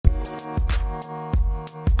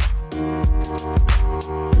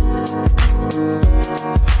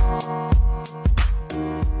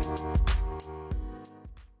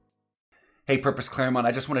Hey, Purpose Claremont,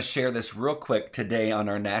 I just want to share this real quick today on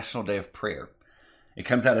our National Day of Prayer. It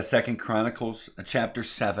comes out of 2 Chronicles chapter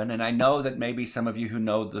 7, and I know that maybe some of you who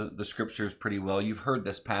know the scriptures pretty well, you've heard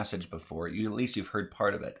this passage before. At least you've heard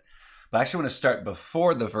part of it. But I actually want to start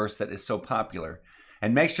before the verse that is so popular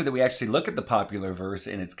and make sure that we actually look at the popular verse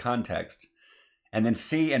in its context and then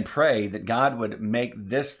see and pray that God would make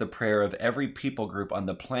this the prayer of every people group on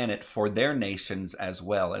the planet for their nations as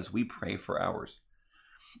well as we pray for ours.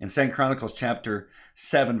 In 2 Chronicles chapter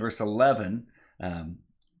 7, verse 11,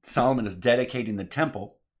 Solomon is dedicating the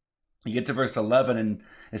temple. You get to verse 11 and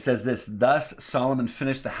it says this, "Thus Solomon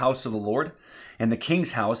finished the house of the Lord and the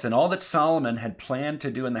king's house, and all that Solomon had planned to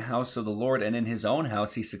do in the house of the Lord and in his own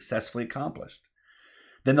house he successfully accomplished.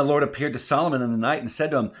 Then the Lord appeared to Solomon in the night and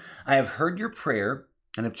said to him, I have heard your prayer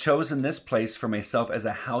and have chosen this place for myself as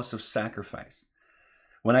a house of sacrifice.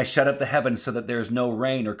 When I shut up the heavens so that there is no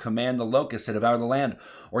rain, or command the locusts to devour the land,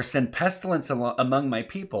 or send pestilence among my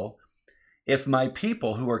people, if my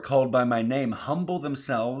people who are called by my name humble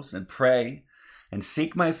themselves and pray and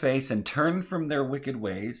seek my face and turn from their wicked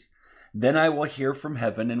ways, then I will hear from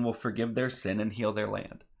heaven and will forgive their sin and heal their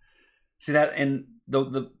land." See that? And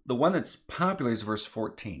the one that's popular is verse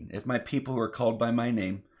 14. If my people who are called by my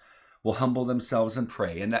name will humble themselves and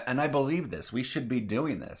pray. And I believe this. We should be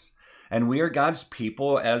doing this. And we are God's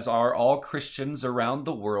people, as are all Christians around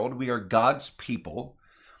the world. We are God's people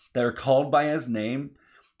that are called by his name,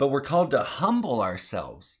 but we're called to humble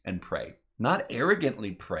ourselves and pray. Not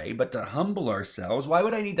arrogantly pray, but to humble ourselves. Why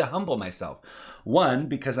would I need to humble myself? One,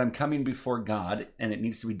 because I'm coming before God and it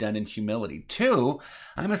needs to be done in humility. Two,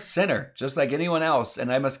 I'm a sinner just like anyone else,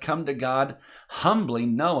 and I must come to God humbly,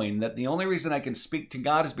 knowing that the only reason I can speak to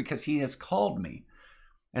God is because he has called me.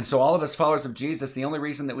 And so all of us followers of Jesus, the only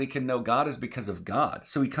reason that we can know God is because of God.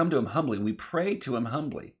 So we come to him humbly. We pray to him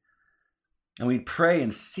humbly. And we pray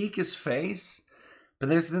and seek his face. But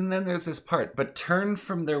then there's this part, but turn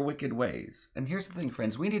from their wicked ways. And here's the thing,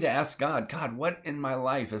 friends. We need to ask God, God, what in my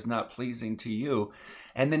life is not pleasing to you?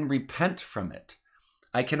 And then repent from it.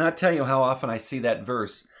 I cannot tell you how often I see that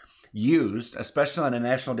verse used, especially on a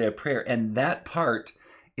National Day of Prayer. And that part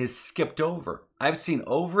is skipped over. I've seen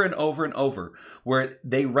over and over and over where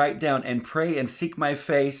they write down and pray and seek my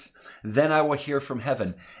face, then I will hear from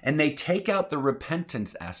heaven. And they take out the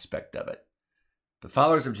repentance aspect of it. But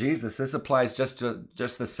followers of Jesus, this applies just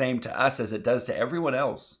the same to us as it does to everyone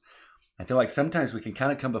else. I feel like sometimes we can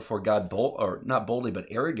kind of come before God or not boldly, but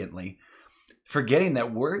arrogantly, forgetting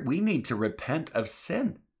that we need to repent of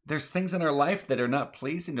sin. There's things in our life that are not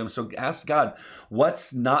pleasing to him. So ask God,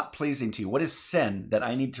 what's not pleasing to you? What is sin that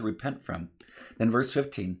I need to repent from? Then verse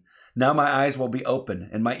 15, "Now my eyes will be open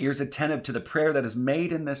and my ears attentive to the prayer that is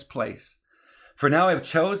made in this place. For now I have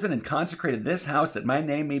chosen and consecrated this house that my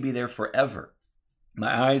name may be there forever.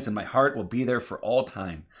 My eyes and my heart will be there for all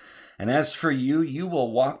time. And as for you, you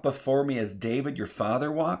will walk before me as David your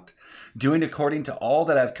father walked, doing according to all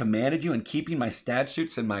that I've commanded you and keeping my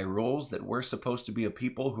statutes and my rules, that we're supposed to be a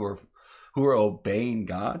people who are obeying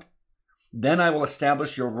God. Then I will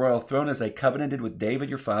establish your royal throne as I covenanted with David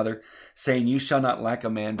your father, saying you shall not lack a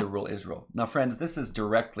man to rule Israel." Now, friends, this is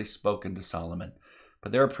directly spoken to Solomon,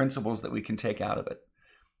 but there are principles that we can take out of it.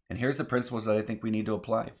 And here's the principles that I think we need to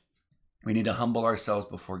apply. We need to humble ourselves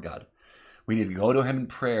before God. We need to go to him in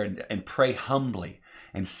prayer and pray humbly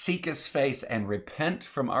and seek his face and repent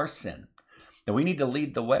from our sin. That we need to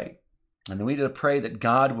lead the way. And then we need to pray that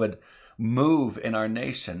God would move in our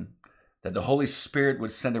nation, that the Holy Spirit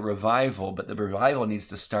would send a revival, but the revival needs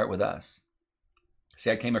to start with us.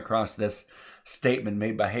 See, I came across this statement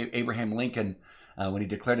made by Abraham Lincoln when he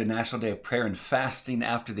declared a National Day of Prayer and fasting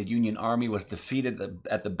after the Union Army was defeated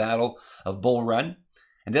at the Battle of Bull Run.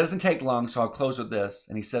 And it doesn't take long, so I'll close with this.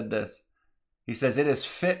 And he said this. He says, "It is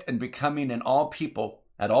fit and becoming in all people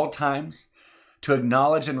at all times to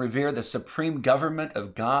acknowledge and revere the supreme government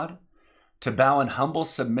of God, to bow in humble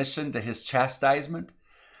submission to his chastisement,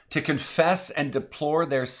 to confess and deplore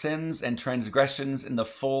their sins and transgressions in the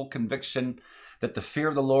full conviction that the fear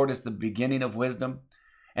of the Lord is the beginning of wisdom,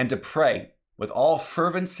 and to pray with all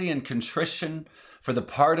fervency and contrition for the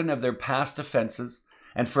pardon of their past offenses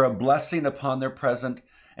and for a blessing upon their present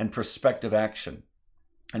and prospective action.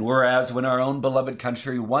 And whereas when our own beloved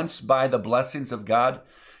country, once by the blessings of God,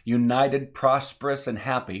 united, prosperous, and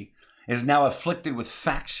happy, is now afflicted with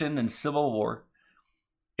faction and civil war,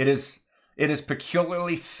 it is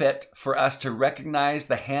peculiarly fit for us to recognize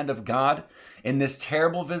the hand of God in this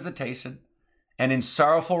terrible visitation and in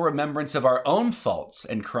sorrowful remembrance of our own faults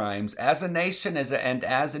and crimes as a nation and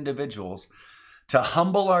as individuals, to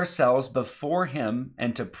humble ourselves before him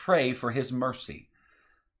and to pray for his mercy,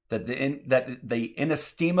 that the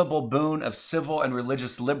inestimable boon of civil and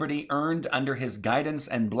religious liberty earned under his guidance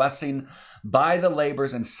and blessing by the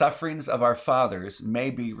labors and sufferings of our fathers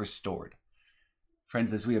may be restored.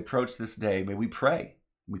 Friends, as we approach this day, may we pray.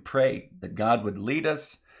 We pray that God would lead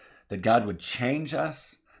us, that God would change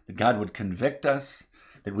us, that God would convict us,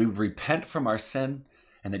 that we would repent from our sin,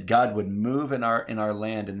 and that God would move in our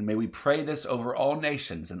land. And may we pray this over all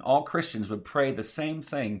nations, and all Christians would pray the same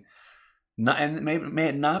thing. And may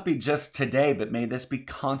it not be just today, but may this be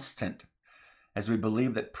constant as we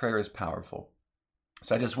believe that prayer is powerful.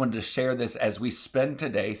 So I just wanted to share this as we spend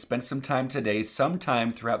some time today,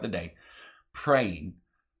 sometime throughout the day, praying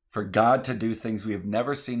for God to do things we have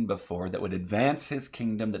never seen before that would advance his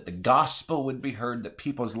kingdom, that the gospel would be heard, that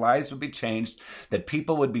people's lives would be changed, that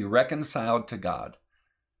people would be reconciled to God.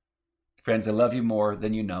 Friends, I love you more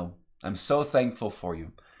than you know. I'm so thankful for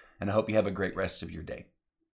you, and I hope you have a great rest of your day.